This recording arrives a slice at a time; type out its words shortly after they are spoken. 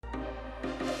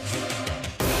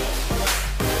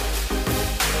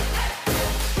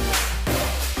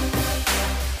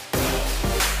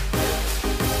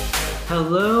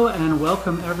Hello and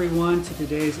welcome everyone to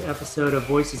today's episode of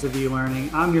Voices of E-Learning.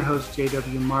 I'm your host,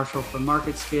 JW Marshall from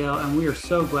MarketScale, and we are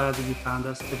so glad that you found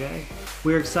us today.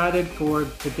 We're excited for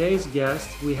today's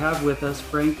guest. We have with us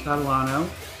Frank Catalano.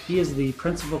 He is the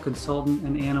principal consultant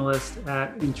and analyst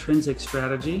at Intrinsic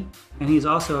Strategy, and he's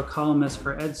also a columnist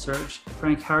for EdSurge.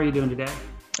 Frank, how are you doing today?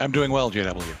 I'm doing well,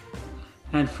 JW.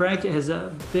 And Frank has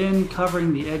been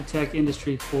covering the ed tech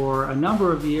industry for a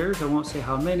number of years. I won't say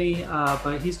how many,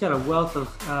 but he's got a wealth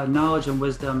of knowledge and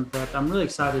wisdom that I'm really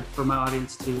excited for my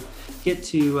audience to get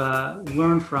to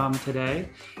learn from today.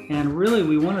 And really,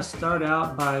 we want to start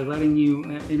out by letting you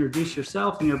introduce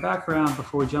yourself and your background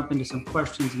before we jump into some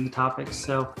questions and the topics.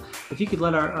 So if you could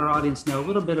let our audience know a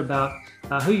little bit about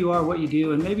who you are, what you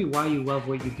do, and maybe why you love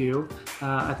what you do,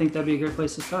 I think that'd be a great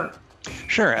place to start.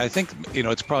 Sure. I think,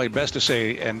 it's probably best to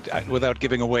say, and without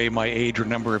giving away my age or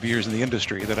number of years in the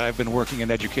industry, that I've been working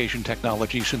in education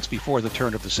technology since before the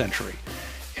turn of the century.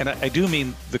 And I do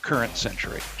mean the current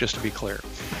century, just to be clear.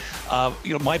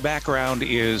 My background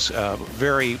is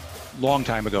very long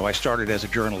time ago. I started as a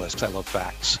journalist. I love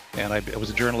facts. And I was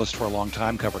a journalist for a long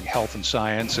time covering health and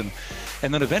science, and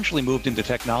then eventually moved into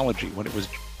technology when it was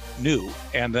new,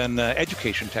 and then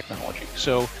education technology.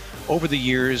 So over the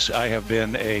years, I have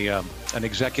been an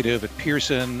executive at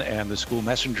Pearson and the school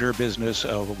messenger business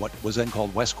of what was then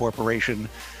called West Corporation,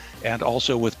 and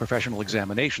also with Professional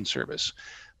Examination Service.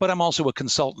 But I'm also a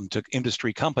consultant to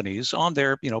industry companies on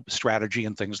their, strategy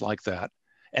and things like that.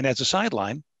 And as a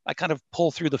sideline, I kind of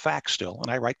pull through the facts still,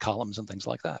 and I write columns and things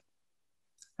like that.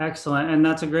 Excellent. And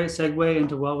that's a great segue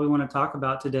into what we want to talk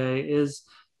about today is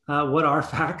what are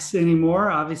facts anymore?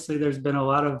 Obviously, there's been a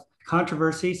lot of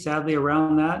controversy, sadly,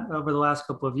 around that over the last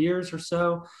couple of years or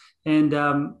so. And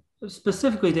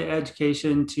specifically to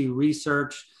education, to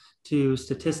research, to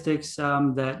statistics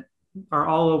that are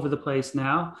all over the place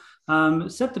now.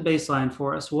 Set the baseline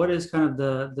for us. What is kind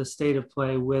of the state of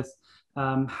play with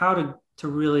how to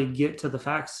really get to the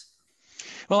facts?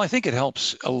 Well, I think it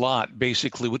helps a lot,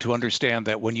 basically, to understand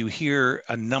that when you hear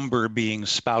a number being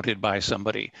spouted by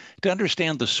somebody, to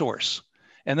understand the source.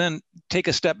 And then take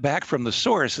a step back from the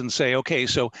source and say, okay,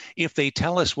 so if they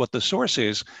tell us what the source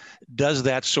is, does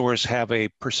that source have a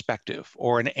perspective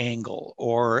or an angle,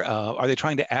 or are they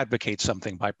trying to advocate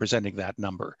something by presenting that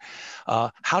number?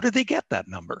 How did they get that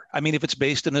number? I mean, if it's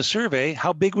based in a survey,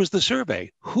 how big was the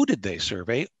survey? Who did they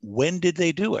survey? When did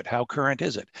they do it? How current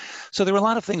is it? So there are a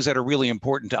lot of things that are really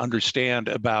important to understand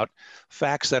about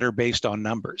facts that are based on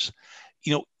numbers.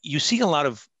 You see a lot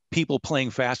of people playing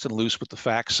fast and loose with the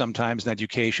facts sometimes in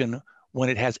education when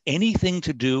it has anything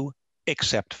to do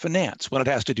except finance. When it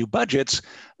has to do budgets,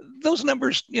 those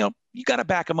numbers, you got to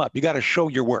back them up. You got to show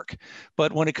your work.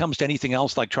 But when it comes to anything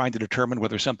else, like trying to determine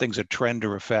whether something's a trend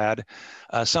or a fad,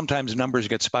 sometimes numbers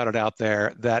get spouted out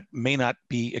there that may not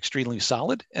be extremely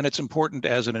solid. And it's important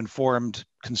as an informed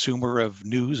consumer of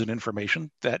news and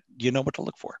information that you know what to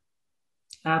look for.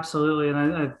 Absolutely.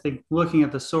 And I think looking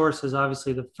at the source is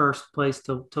obviously the first place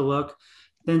to look.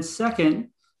 Then second,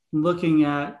 looking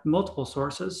at multiple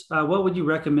sources. What would you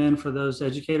recommend for those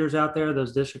educators out there,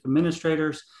 those district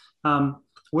administrators?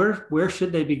 Where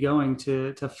should they be going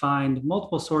to find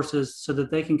multiple sources so that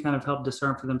they can kind of help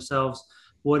discern for themselves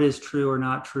what is true or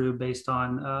not true based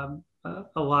on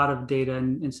a lot of data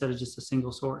instead of just a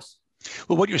single source?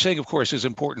 Well, what you're saying, of course, is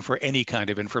important for any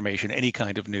kind of information, any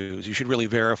kind of news. You should really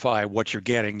verify what you're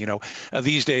getting.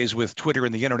 These days with Twitter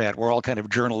and the internet, we're all kind of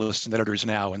journalists and editors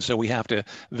now. And so we have to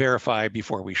verify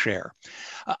before we share.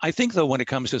 I think, though, when it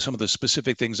comes to some of the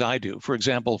specific things I do, for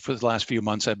example, for the last few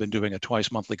months, I've been doing a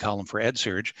twice monthly column for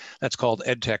EdSurge. That's called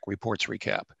EdTech Reports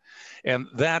Recap. And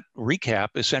that recap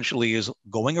essentially is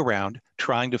going around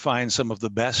trying to find some of the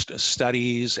best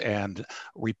studies and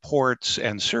reports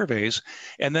and surveys,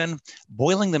 and then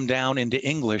boiling them down into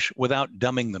English without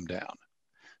dumbing them down.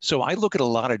 So I look at a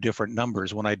lot of different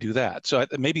numbers when I do that. So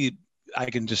maybe I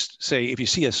can just say, if you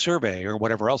see a survey or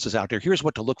whatever else is out there, here's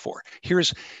what to look for.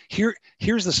 Here's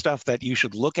the stuff that you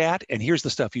should look at, and here's the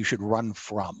stuff you should run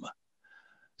from.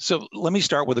 So let me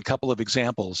start with a couple of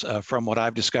examples from what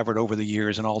I've discovered over the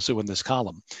years and also in this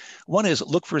column. One is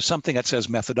look for something that says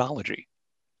methodology,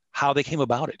 how they came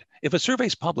about it. If a survey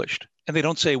is published and they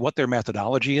don't say what their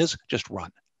methodology is, just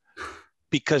run.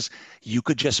 Because you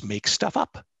could just make stuff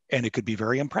up and it could be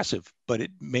very impressive, but it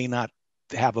may not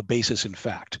have a basis in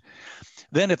fact.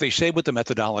 Then if they say what the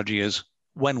methodology is,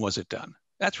 when was it done?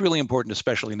 That's really important,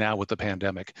 especially now with the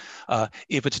pandemic.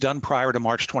 If it's done prior to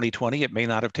March 2020, it may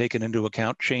not have taken into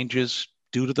account changes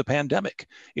due to the pandemic.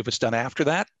 If it's done after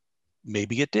that,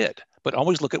 Maybe it did, but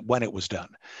always look at when it was done.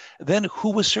 Then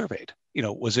who was surveyed?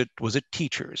 Was it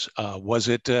teachers? Was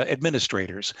it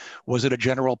administrators? Was it a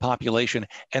general population?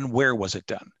 And where was it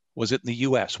done? Was it in the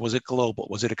US? Was it global?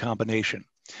 Was it a combination?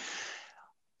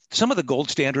 Some of the gold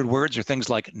standard words are things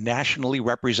like nationally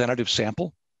representative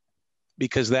sample,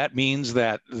 because that means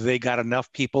that they got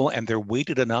enough people and they're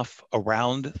weighted enough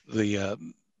around the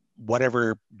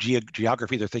whatever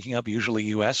geography they're thinking of, usually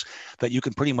US, that you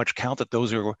can pretty much count that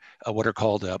those are what are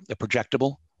called a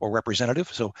projectable or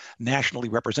representative. So nationally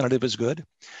representative is good.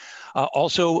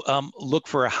 Also look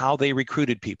for how they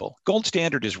recruited people. Gold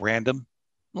standard is random.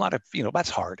 A lot of, that's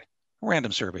hard.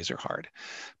 Random surveys are hard,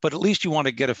 but at least you want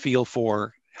to get a feel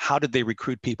for how did they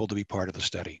recruit people to be part of the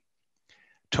study.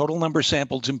 Total number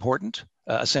sampled is important.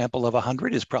 A sample of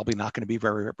 100 is probably not going to be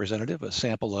very representative. A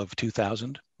sample of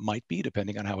 2,000 might be,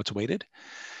 depending on how it's weighted.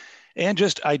 And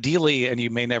just ideally, and you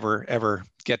may never ever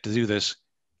get to do this,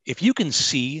 if you can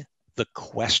see the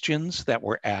questions that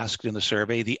were asked in the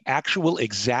survey, the actual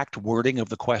exact wording of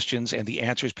the questions and the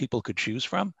answers people could choose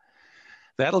from,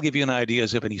 that'll give you an idea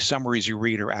as if any summaries you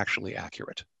read are actually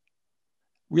accurate.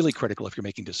 Really critical if you're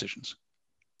making decisions.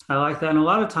 I like that. And a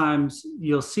lot of times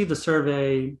you'll see the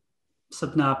survey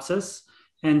synopsis,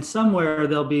 and somewhere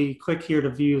there'll be click here to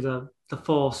view the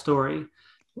full story.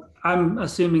 I'm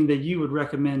assuming that you would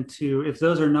recommend to, if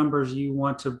those are numbers you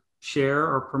want to share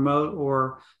or promote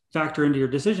or factor into your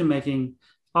decision making,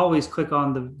 always click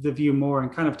on the view more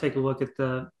and kind of take a look at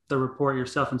the report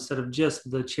yourself instead of just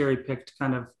the cherry picked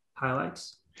kind of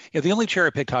highlights. Yeah, the only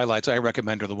cherry-picked highlights I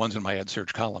recommend are the ones in my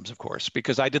EdSearch columns, of course,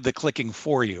 because I did the clicking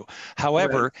for you.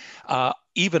 However, right.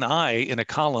 Even I, in a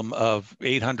column of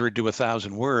 800 to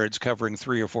 1,000 words covering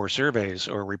 3 or 4 surveys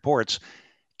or reports,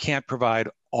 can't provide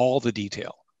all the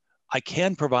detail. I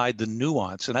can provide the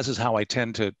nuance, and this is how I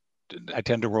tend to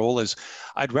roll, is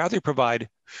I'd rather provide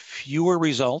fewer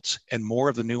results and more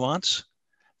of the nuance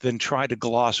than try to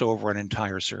gloss over an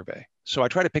entire survey. So I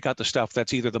try to pick out the stuff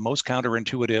that's either the most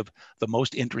counterintuitive, the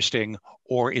most interesting,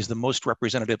 or is the most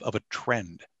representative of a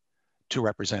trend to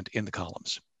represent in the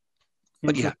columns.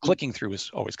 But yeah, clicking through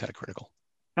is always kind of critical.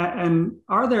 And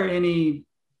are there any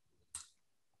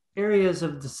areas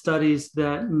of the studies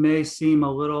that may seem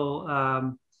a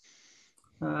little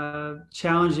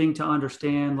challenging to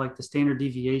understand, like the standard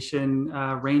deviation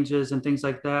ranges and things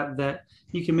like that, that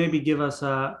you can maybe give us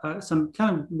some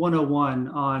kind of 101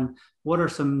 on what are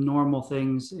some normal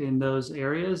things in those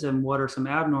areas and what are some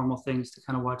abnormal things to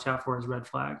kind of watch out for as red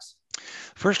flags?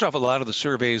 First off, a lot of the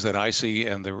surveys that I see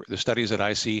and the studies that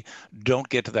I see don't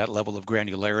get to that level of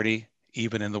granularity,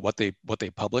 even in what they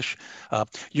publish.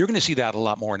 You're going to see that a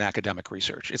lot more in academic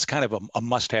research. It's kind of a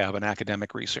must-have in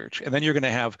academic research. And then you're going to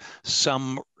have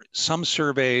some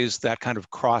surveys that kind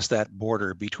of cross that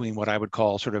border between what I would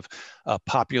call sort of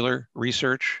popular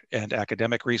research and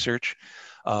academic research.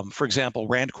 For example,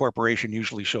 Rand Corporation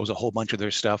usually shows a whole bunch of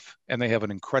their stuff, and they have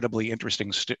an incredibly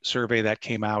interesting survey that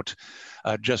came out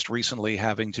just recently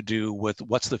having to do with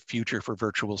what's the future for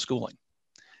virtual schooling.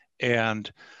 And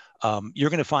you're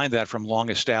going to find that from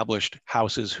long-established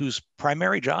houses whose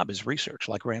primary job is research,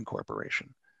 like Rand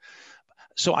Corporation.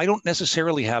 So I don't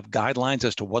necessarily have guidelines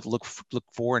as to what look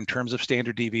for in terms of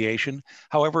standard deviation.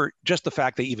 However, just the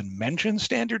fact they even mention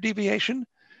standard deviation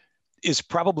is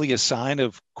probably a sign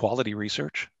of quality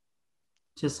research.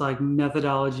 Just like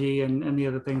methodology and the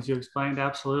other things you explained,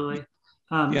 absolutely.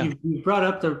 Yeah. You brought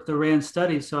up the RAND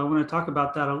study, so I want to talk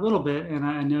about that a little bit. And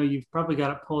I know you've probably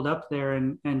got it pulled up there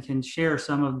and can share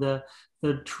some of the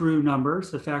true numbers,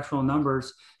 the factual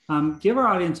numbers. Give our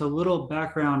audience a little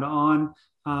background on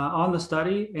the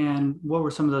study and what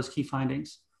were some of those key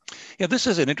findings. Yeah, this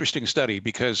is an interesting study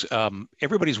because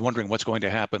everybody's wondering what's going to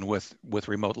happen with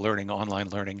remote learning, online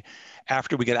learning,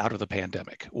 after we get out of the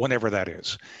pandemic, whenever that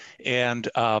is. And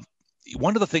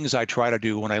one of the things I try to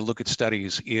do when I look at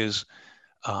studies is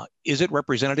it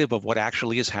representative of what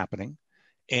actually is happening?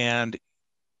 And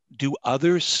do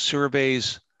other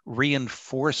surveys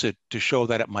reinforce it to show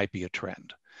that it might be a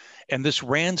trend? And this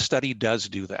RAND study does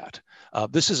do that.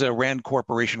 This is a Rand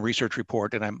Corporation research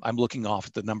report, and I'm looking off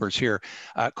at the numbers here,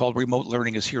 called Remote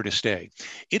Learning is Here to Stay.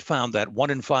 It found that 1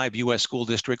 in 5 US school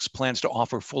districts plans to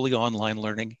offer fully online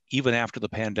learning even after the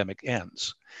pandemic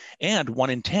ends. And 1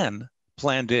 in 10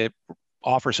 plan to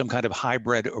offer some kind of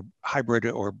hybrid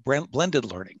or blended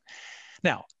learning.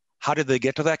 Now, how did they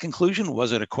get to that conclusion?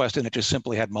 Was it a question that just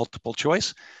simply had multiple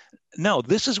choice? No,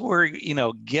 this is where,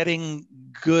 getting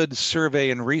good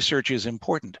survey and research is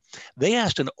important. They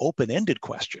asked an open-ended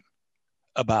question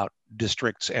about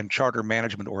districts and charter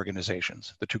management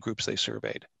organizations, the two groups they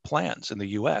surveyed, plans in the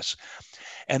US.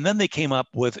 And then they came up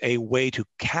with a way to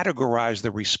categorize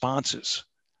the responses.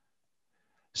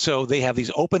 So they have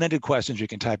these open-ended questions. You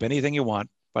can type anything you want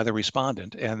by the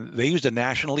respondent. And they used a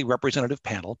nationally representative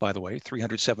panel, by the way,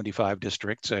 375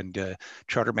 districts and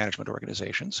charter management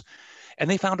organizations. And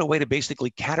they found a way to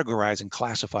basically categorize and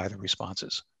classify the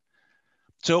responses.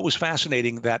 So it was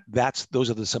fascinating that those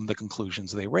are some of the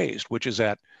conclusions they raised, which is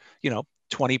that,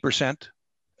 20%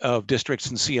 of districts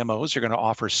and CMOs are going to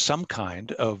offer some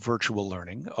kind of virtual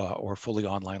learning or fully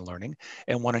online learning,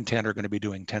 and 1 in 10 are going to be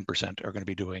doing 10% are going to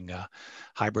be doing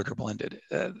hybrid or blended.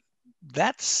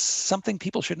 That's something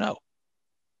people should know.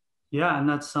 Yeah, and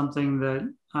that's something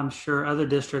that I'm sure other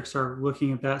districts are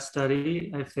looking at that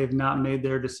study if they've not made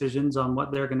their decisions on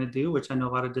what they're going to do, which I know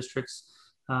a lot of districts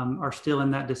are still in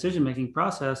that decision-making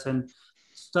process. And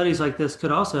studies like this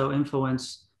could also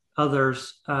influence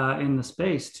others in the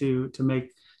space to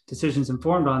make decisions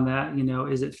informed on that.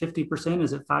 Is it 50%?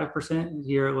 Is it 5%?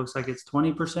 Here it looks like it's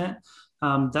 20%.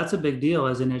 That's a big deal.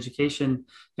 As in education,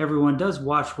 everyone does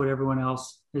watch what everyone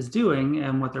else is doing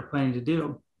and what they're planning to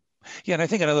do. Yeah, and I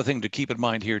think another thing to keep in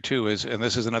mind here too is, and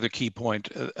this is another key point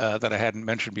that I hadn't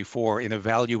mentioned before in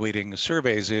evaluating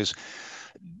surveys, is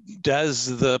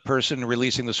does the person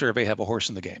releasing the survey have a horse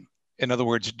in the game? In other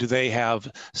words, do they have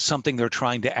something they're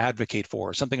trying to advocate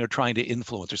for, something they're trying to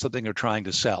influence, or something they're trying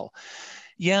to sell?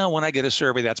 Yeah, when I get a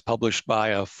survey that's published by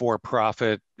a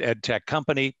for-profit ed tech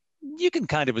company, you can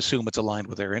kind of assume it's aligned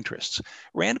with their interests.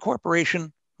 Rand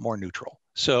Corporation, more neutral.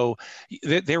 So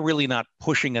they're really not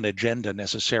pushing an agenda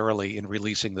necessarily in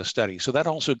releasing the study. So that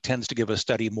also tends to give a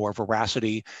study more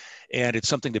veracity, and it's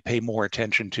something to pay more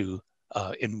attention to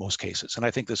in most cases. And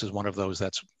I think this is one of those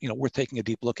that's worth taking a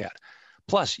deep look at.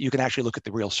 Plus, you can actually look at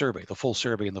the real survey, the full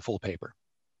survey and the full paper.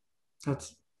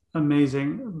 That's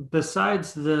amazing.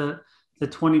 Besides the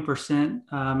 20%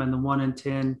 and the 1 in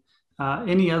 10,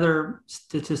 any other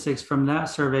statistics from that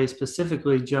survey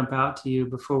specifically jump out to you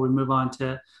before we move on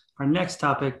to our next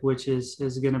topic, which is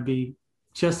going to be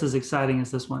just as exciting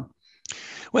as this one?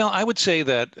 Well, I would say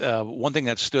that one thing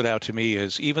that stood out to me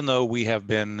is, even though we have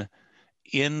been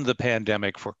in the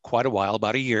pandemic for quite a while,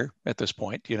 about a year at this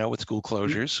point, with school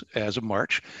closures as of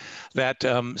March, that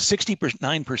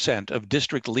 69% of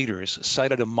district leaders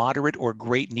cited a moderate or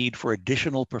great need for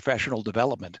additional professional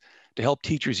development to help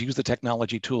teachers use the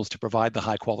technology tools to provide the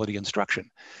high quality instruction.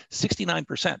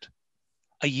 69%,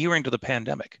 a year into the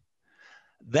pandemic.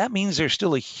 That means there's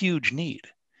still a huge need.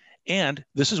 And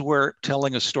this is where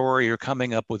telling a story or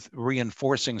coming up with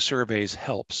reinforcing surveys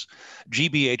helps.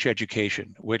 GBH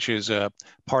Education, which is a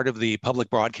part of the public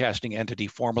broadcasting entity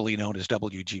formerly known as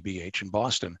WGBH in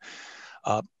Boston,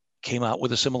 came out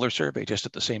with a similar survey just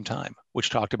at the same time,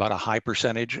 which talked about a high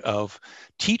percentage of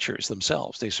teachers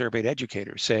themselves. They surveyed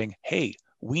educators saying, hey,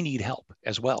 we need help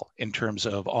as well in terms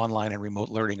of online and remote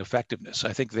learning effectiveness.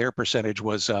 I think their percentage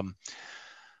was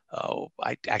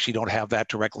I actually don't have that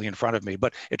directly in front of me,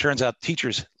 but it turns out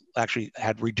teachers actually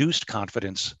had reduced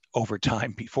confidence over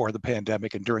time before the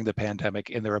pandemic and during the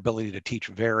pandemic in their ability to teach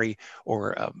very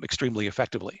or extremely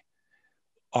effectively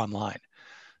online.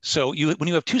 So when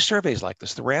you have two surveys like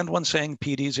this, the RAND one saying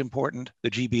PD is important,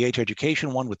 the GBH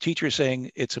Education one with teachers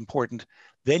saying it's important,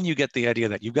 then you get the idea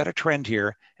that you've got a trend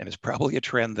here, and it's probably a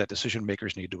trend that decision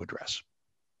makers need to address.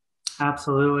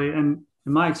 Absolutely. And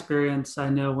in my experience, I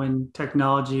know when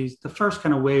the first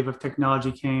kind of wave of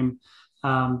technology came,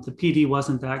 the PD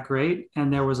wasn't that great.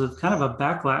 And there was a kind of a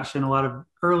backlash in a lot of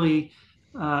early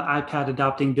iPad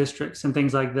adopting districts and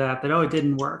things like that, it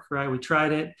didn't work, right? We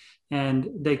tried it and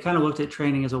they kind of looked at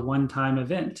training as a one-time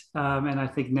event. And I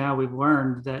think now we've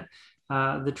learned that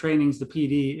the trainings, the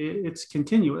PD, it's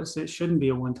continuous. It shouldn't be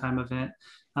a one-time event.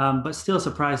 But still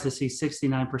surprised to see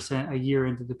 69% a year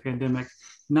into the pandemic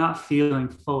not feeling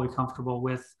fully comfortable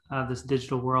with this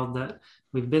digital world that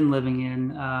we've been living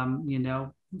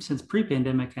in, since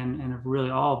pre-pandemic and have really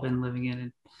all been living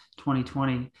in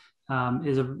 2020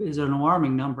 is an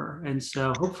alarming number. And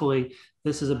so hopefully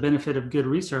this is a benefit of good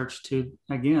research to,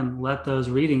 again, let those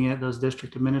reading it, those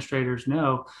district administrators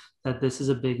know that this is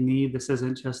a big need. This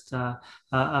isn't just a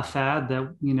fad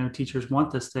that, teachers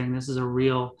want this thing. This is a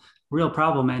real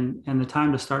problem. And the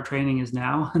time to start training is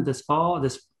now, this fall,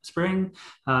 this spring,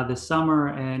 this summer,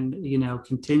 and,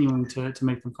 continuing to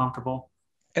make them comfortable.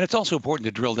 And it's also important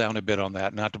to drill down a bit on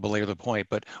that, not to belabor the point,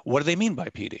 but what do they mean by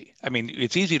PD? I mean,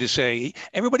 it's easy to say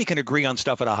everybody can agree on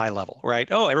stuff at a high level, right?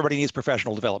 Oh, everybody needs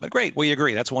professional development. Great, we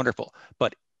agree. That's wonderful.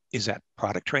 But is that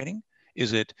product training?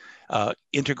 Is it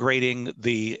integrating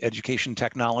the education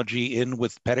technology in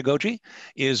with pedagogy?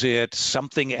 Is it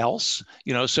something else?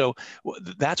 So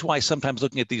that's why sometimes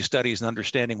looking at these studies and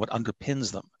understanding what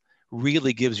underpins them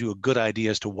really gives you a good idea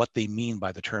as to what they mean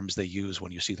by the terms they use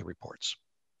when you see the reports.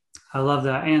 I love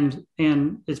that. And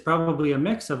it's probably a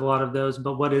mix of a lot of those,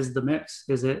 but what is the mix?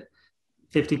 Is it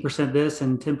 50% this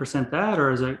and 10% that,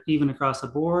 or is it even across the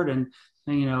board? And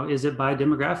is it by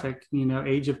demographic,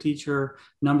 age of teacher,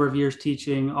 number of years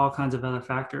teaching, all kinds of other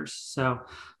factors. So,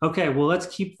 okay, well, let's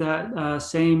keep that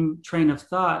same train of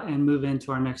thought and move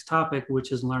into our next topic,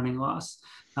 which is learning loss,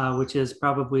 which is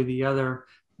probably the other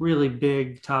really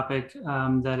big topic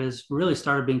that has really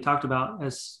started being talked about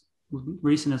as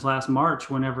recent as last March,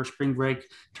 whenever spring break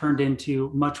turned into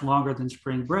much longer than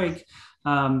spring break.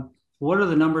 What are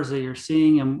the numbers that you're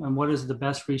seeing, and what is the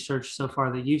best research so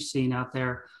far that you've seen out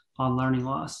there on learning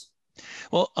loss?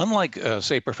 Well, unlike,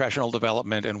 say, professional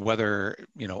development and whether,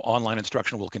 online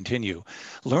instruction will continue,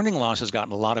 learning loss has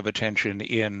gotten a lot of attention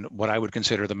in what I would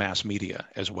consider the mass media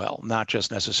as well, not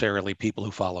just necessarily people who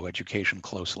follow education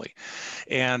closely.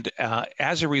 And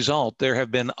as a result, there have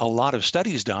been a lot of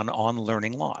studies done on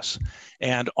learning loss.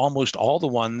 And almost all the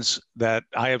ones that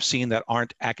I have seen that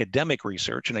aren't academic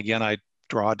research, and again, I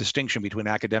draw a distinction between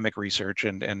academic research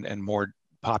and more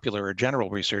popular or general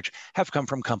research, have come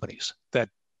from companies that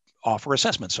offer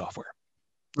assessment software.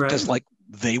 Right. Just like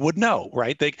they would know,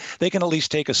 right? They can at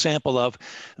least take a sample of,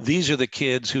 these are the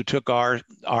kids who took our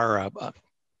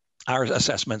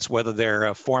assessments, whether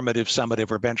they're formative,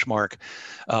 summative, or benchmark,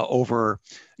 over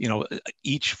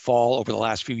each fall over the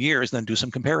last few years, and then do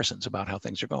some comparisons about how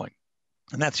things are going.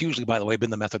 And that's usually, by the way, been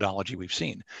the methodology we've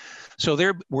seen. So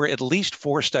there were at least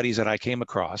 4 studies that I came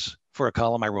across for a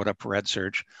column I wrote up for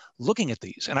EdSurge looking at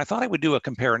these. And I thought I would do a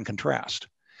compare and contrast.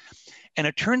 And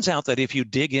it turns out that if you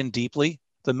dig in deeply,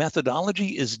 the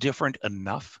methodology is different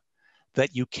enough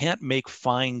that you can't make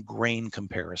fine-grained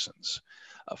comparisons.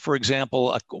 For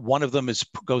example, one of them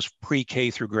goes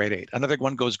pre-K through grade 8. Another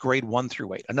one goes grade 1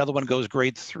 through 8. Another one goes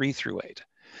grade 3 through 8.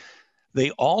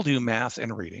 They all do math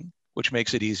and reading, which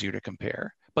makes it easier to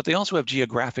compare, but they also have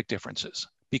geographic differences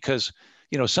because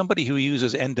somebody who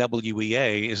uses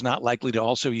NWEA is not likely to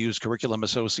also use Curriculum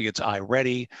Associates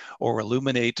iReady or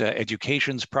Illuminate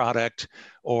Education's product,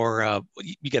 or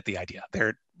you get the idea.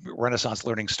 They're Renaissance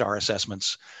Learning Star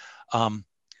assessments.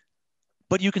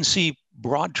 But you can see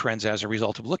broad trends as a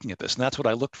result of looking at this, and that's what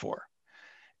I looked for.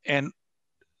 And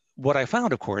what I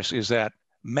found, of course, is that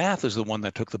math is the one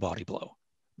that took the body blow.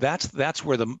 That's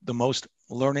where the most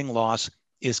learning loss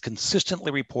is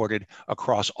consistently reported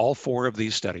across all 4 of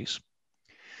these studies.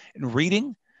 And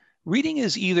reading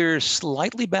is either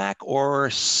slightly back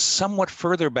or somewhat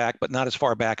further back, but not as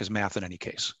far back as math in any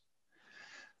case.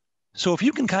 So if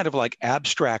you can kind of like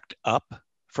abstract up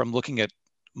from looking at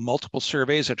multiple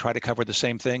surveys that try to cover the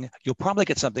same thing, you'll probably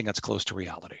get something that's close to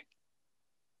reality.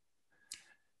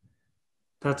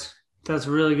 That's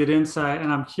really good insight.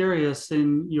 And I'm curious,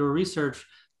 in your research,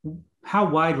 how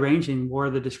wide-ranging were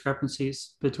the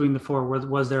discrepancies between the 4?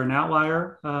 Was there an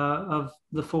outlier of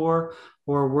the 4,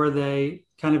 or were they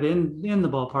kind of in the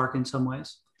ballpark in some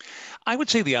ways? I would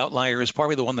say the outlier is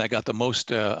probably the one that got the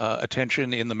most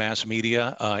attention in the mass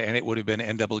media, and it would have been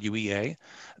NWEA.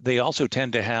 They also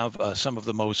tend to have some of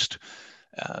the most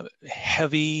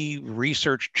heavy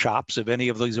research chops of any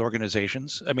of these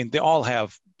organizations. I mean, they all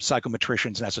have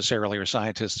psychometricians necessarily, or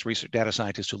scientists, data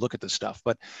scientists who look at this stuff,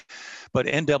 but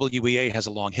NWEA has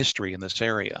a long history in this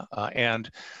area. And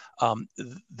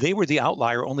they were the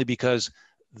outlier only because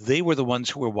they were the ones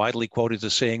who were widely quoted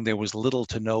as saying there was little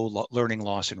to no learning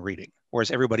loss in reading,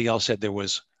 whereas everybody else said there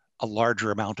was a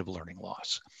larger amount of learning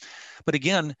loss. But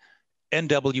again,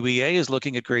 NWEA is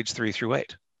looking at grades 3 through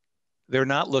 8. They're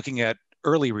not looking at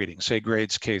early reading, say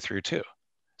grades K through 2.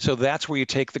 So that's where you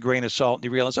take the grain of salt and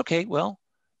you realize, okay, well,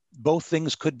 both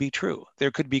things could be true.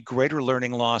 There could be greater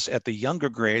learning loss at the younger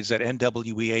grades that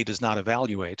NWEA does not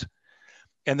evaluate,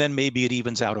 and then maybe it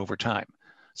evens out over time.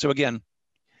 So again,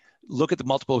 look at the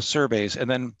multiple surveys and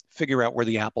then figure out where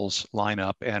the apples line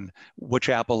up and which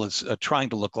apple is trying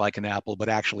to look like an apple, but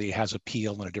actually has a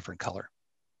peel in a different color.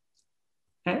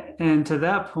 And to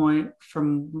that point,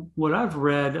 from what I've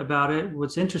read about it,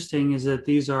 what's interesting is that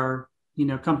these are,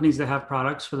 companies that have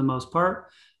products for the most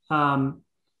part.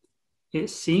 It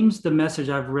seems the message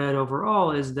I've read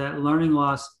overall is that learning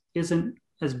loss isn't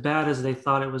as bad as they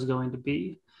thought it was going to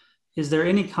be. Is there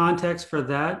any context for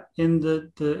that in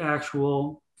the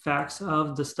actual facts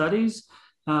of the studies?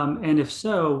 And if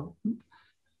so,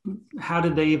 how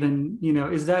did they even,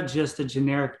 is that just a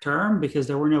generic term because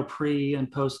there were no pre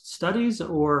and post studies,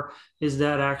 or is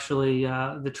that actually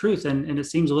the truth? And it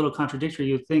seems a little contradictory.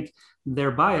 You'd think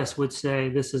their bias would say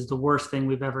this is the worst thing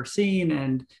we've ever seen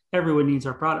and everyone needs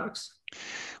our products.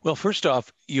 Well, first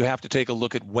off, you have to take a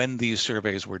look at when these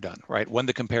surveys were done, right? When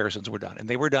the comparisons were done, and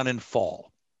they were done in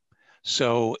fall.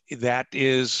 So that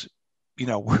is,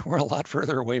 we're a lot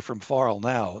further away from fall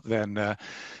now than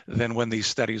when these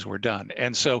studies were done.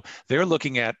 And so they're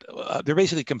looking at, they're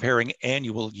basically comparing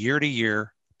annual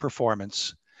year-to-year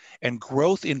performance and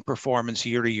growth in performance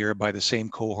year to year by the same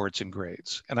cohorts and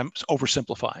grades. And I'm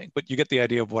oversimplifying, but you get the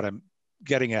idea of what I'm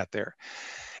getting at there.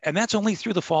 And that's only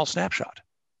through the fall snapshot.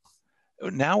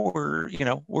 Now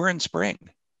we're in spring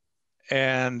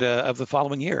and of the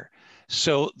following year.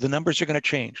 So the numbers are going to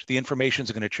change. The information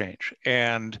is going to change.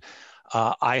 And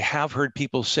I have heard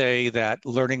people say that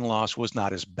learning loss was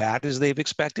not as bad as they've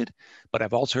expected, but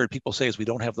I've also heard people say is we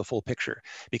don't have the full picture.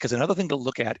 Because another thing to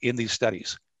look at in these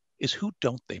studies is who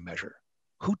don't they measure?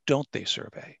 Who don't they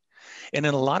survey? And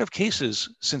in a lot of cases,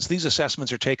 since these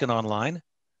assessments are taken online,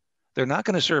 they're not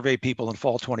going to survey people in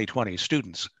fall 2020,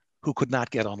 students who could not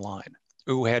get online,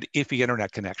 who had iffy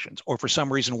internet connections, or for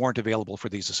some reason weren't available for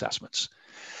these assessments.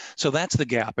 So that's the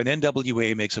gap. And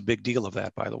NWA makes a big deal of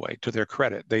that, by the way, to their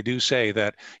credit. They do say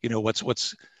that,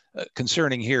 what's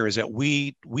concerning here is that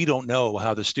we don't know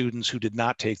how the students who did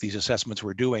not take these assessments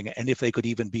were doing, and if they could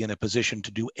even be in a position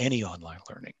to do any online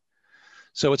learning.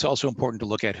 So it's also important to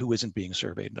look at who isn't being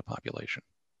surveyed in the population.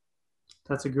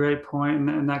 That's a great point.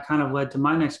 And that kind of led to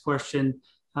my next question.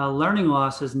 Learning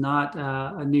loss is not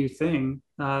a new thing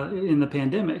in the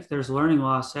pandemic. There's learning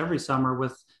loss every summer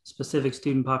with specific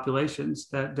student populations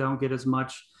that don't get as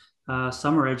much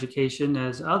summer education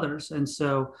as others. And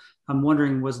so I'm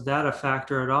wondering, was that a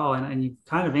factor at all? And you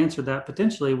kind of answered that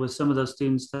potentially with some of those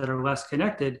students that are less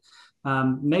connected,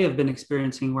 may have been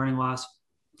experiencing learning loss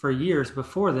for years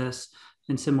before this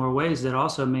in similar ways that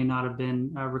also may not have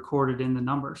been recorded in the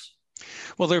numbers.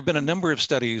 Well, there have been a number of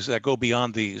studies that go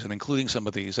beyond these, and including some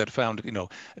of these that found,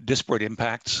 disparate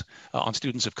impacts on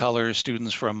students of color,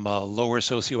 students from lower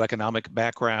socioeconomic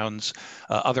backgrounds,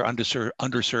 other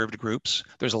underserved groups.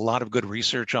 There's a lot of good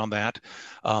research on that.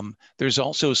 There's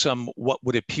also some what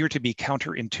would appear to be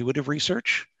counterintuitive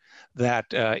research that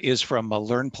is from a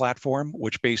Learn platform,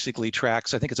 which basically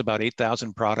tracks, I think it's about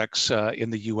 8,000 products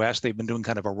in the US. They've been doing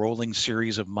kind of a rolling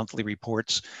series of monthly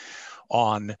reports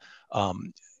on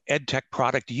EdTech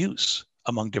product use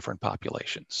among different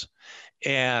populations.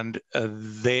 And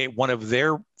one of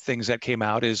their things that came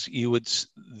out is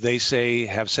they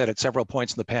have said at several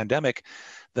points in the pandemic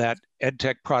that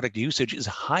EdTech product usage is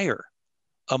higher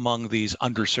among these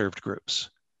underserved groups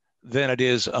than it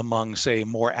is among, say,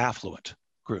 more affluent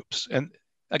groups. And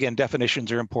again,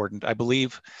 definitions are important. I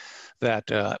believe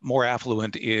that more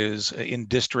affluent is in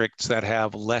districts that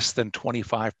have less than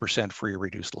 25% free or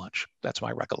reduced lunch. That's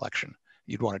my recollection.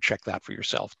 You'd want to check that for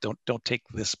yourself. Don't take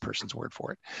this person's word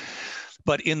for it.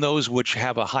 But in those which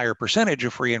have a higher percentage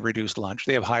of free and reduced lunch,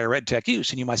 they have higher EdTech use.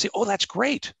 And you might say, oh, that's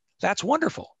great. That's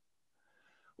wonderful.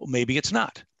 Well, maybe it's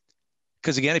not.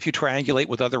 Because again, if you triangulate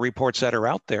with other reports that are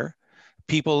out there,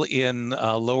 people in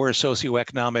lower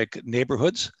socioeconomic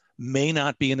neighborhoods may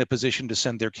not be in a position to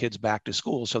send their kids back to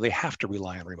school, so they have to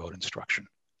rely on remote instruction.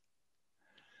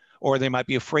 Or they might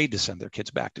be afraid to send their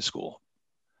kids back to school.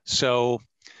 So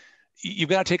you've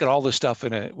got to take all this stuff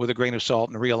with a grain of salt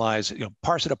and realize,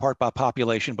 parse it apart by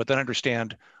population, but then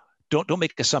understand, don't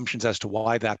make assumptions as to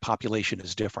why that population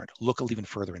is different. Look even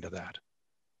further into that.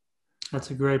 That's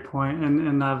a great point.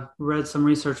 And I've read some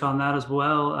research on that as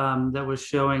well that was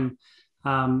showing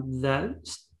that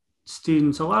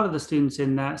a lot of the students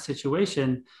in that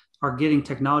situation are getting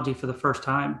technology for the first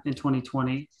time in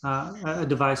 2020, a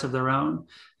device of their own.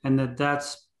 And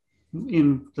that's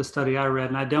in the study I read,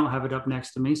 and I don't have it up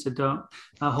next to me, so don't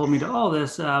hold me to all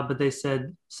this, but they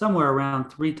said somewhere around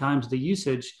 3 times the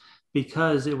usage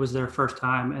because it was their first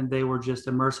time and they were just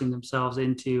immersing themselves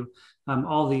into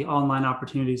all the online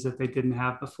opportunities that they didn't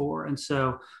have before. And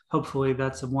so hopefully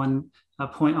that's one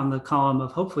point on the column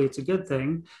of hopefully it's a good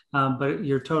thing, but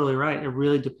you're totally right. It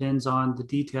really depends on the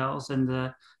details and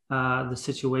the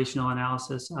situational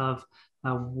analysis of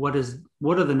what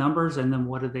are the numbers and then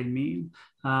what do they mean?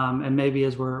 And maybe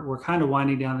as we're kind of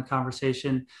winding down the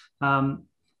conversation,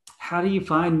 how do you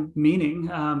find meaning?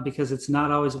 Because it's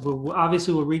not always,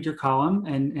 obviously we'll read your column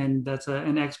and that's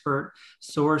an expert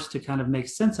source to kind of make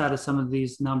sense out of some of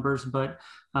these numbers, but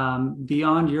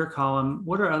beyond your column,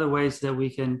 what are other ways that we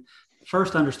can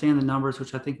first understand the numbers,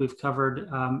 which I think we've covered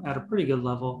at a pretty good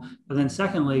level, but then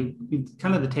secondly,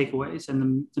 kind of the takeaways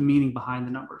and the meaning behind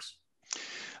the numbers?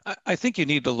 I think you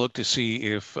need to look to see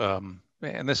if, and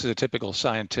this is a typical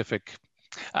scientific.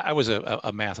 I was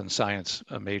a math and science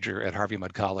major at Harvey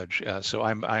Mudd College, so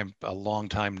I'm a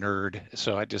longtime nerd.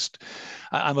 So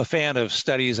I'm a fan of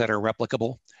studies that are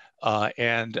replicable.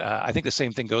 And I think the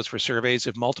same thing goes for surveys.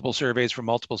 If multiple surveys from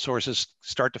multiple sources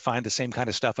start to find the same kind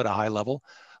of stuff at a high level,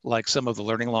 like some of the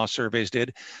learning loss surveys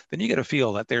did, then you get a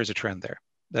feel that there's a trend there,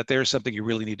 that there's something you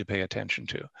really need to pay attention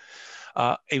to.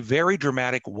 A very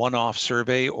dramatic one-off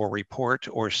survey or report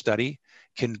or study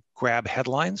can grab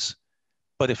headlines,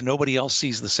 but if nobody else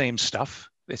sees the same stuff,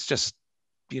 it's just,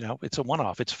 it's a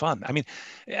one-off. It's fun. I mean,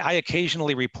 I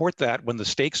occasionally report that when the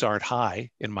stakes aren't high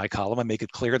in my column. I make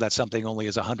it clear that something only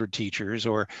has 100 teachers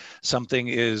or something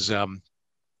is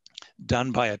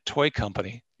done by a toy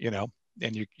company,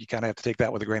 and you kind of have to take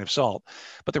that with a grain of salt.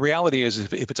 But the reality is,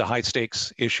 if it's a high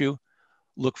stakes issue,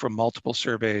 look for multiple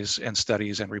surveys and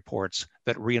studies and reports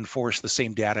that reinforce the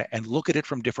same data and look at it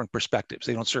from different perspectives.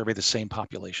 They don't survey the same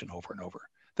population over and over.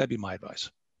 That'd be my advice.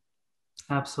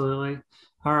 Absolutely.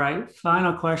 All right.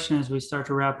 Final question as we start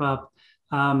to wrap up.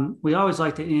 We always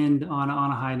like to end on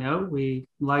a high note. We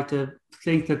like to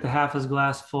think that the half is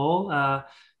glass full.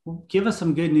 Give us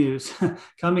some good news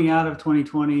coming out of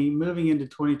 2020, moving into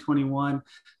 2021.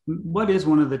 What is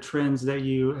one of the trends that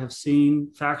you have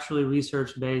seen, factually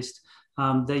research-based,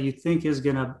 that you think is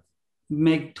going to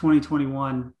make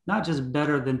 2021 not just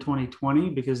better than 2020,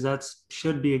 because that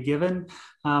should be a given,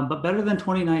 but better than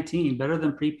 2019, better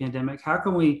than pre-pandemic? How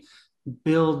can we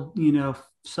build,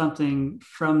 something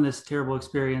from this terrible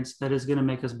experience that is going to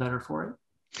make us better for it?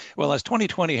 Well, as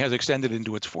 2020 has extended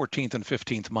into its 14th and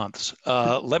 15th months,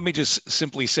 let me just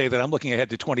simply say that I'm looking ahead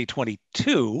to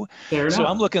 2022. So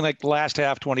I'm looking like last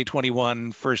half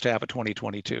 2021, first half of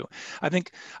 2022. I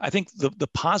think the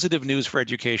positive news for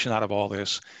education out of all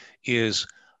this is,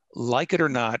 like it or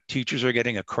not, teachers are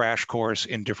getting a crash course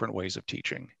in different ways of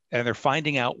teaching, and they're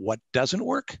finding out what doesn't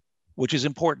work, which is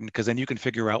important because then you can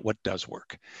figure out what does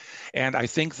work. And I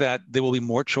think that there will be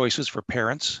more choices for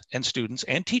parents and students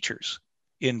and teachers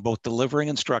in both delivering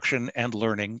instruction and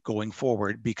learning going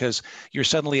forward, because you're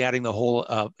suddenly adding the whole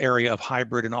area of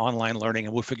hybrid and online learning,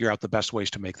 and we'll figure out the best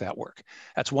ways to make that work.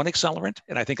 That's one accelerant,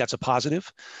 and I think that's a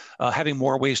positive. Having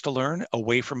more ways to learn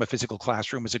away from a physical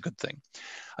classroom is a good thing.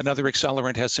 Another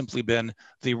accelerant has simply been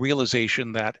the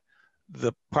realization that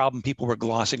the problem people were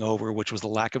glossing over, which was the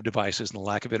lack of devices and the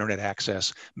lack of internet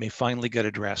access, may finally get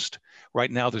addressed. Right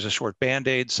now, there's a short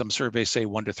Band-Aid. Some surveys say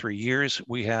 1 to 3 years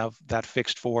we have that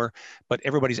fixed for, but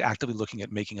everybody's actively looking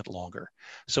at making it longer.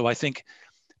 So I think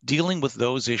dealing with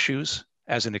those issues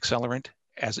as an accelerant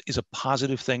is a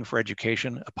positive thing for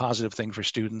education, a positive thing for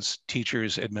students,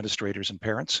 teachers, administrators, and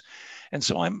parents. And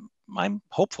so I'm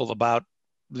hopeful about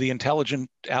the intelligent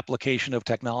application of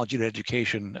technology to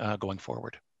education going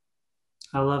forward.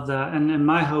 I love that. And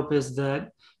my hope is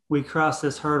that we cross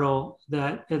this hurdle,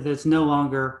 that it's no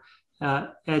longer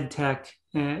ed tech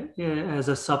as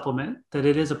a supplement, that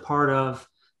it is a part of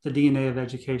the DNA of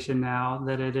education now,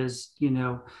 that it is,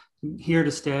 here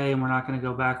to stay and we're not going to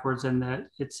go backwards, and that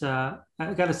it's I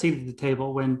got a seat at the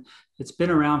table when it's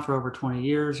been around for over 20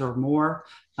 years or more.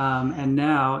 And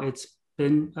now it's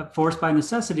been forced by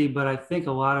necessity, but I think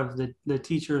a lot of the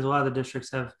teachers, a lot of the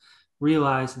districts have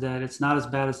realize that it's not as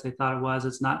bad as they thought it was.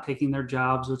 It's not taking their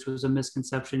jobs, which was a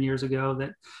misconception years ago, that,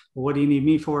 well, what do you need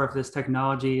me for if this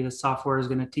technology, the software is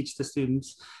going to teach the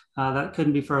students? That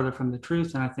couldn't be further from the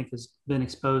truth, and I think has been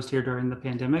exposed here during the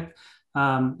pandemic.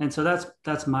 And so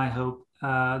that's my hope,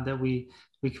 that we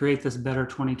create this better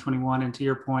 2021, and to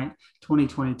your point,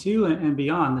 2022 and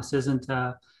beyond. This isn't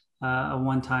a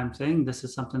one-time thing. This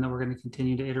is something that we're going to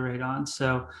continue to iterate on.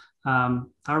 So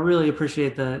I really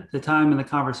appreciate the time and the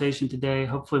conversation today.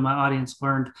 Hopefully my audience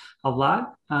learned a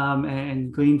lot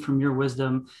and gleaned from your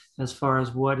wisdom as far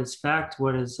as what is fact,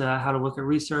 what is how to look at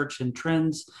research and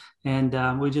trends.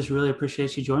 And we just really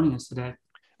appreciate you joining us today.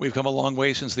 We've come a long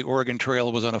way since the Oregon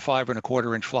Trail was on a 5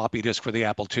 1/4 inch floppy disk for the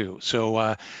Apple II.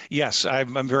 So yes,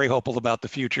 I'm very hopeful about the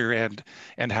future and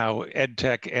how ed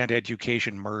tech and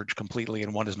education merge completely,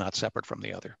 and one is not separate from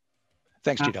the other.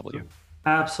 Thanks, GW.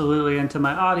 Absolutely. And to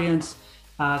my audience,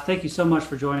 thank you so much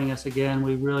for joining us again.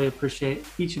 We really appreciate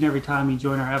each and every time you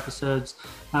join our episodes.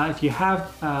 If you have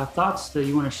thoughts that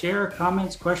you want to share,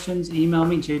 comments, questions, email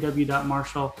me,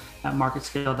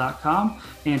 jw.marshall@marketscale.com,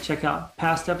 and check out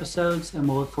past episodes, and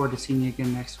we'll look forward to seeing you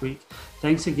again next week.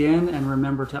 Thanks again, and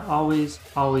remember to always,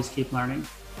 always keep learning.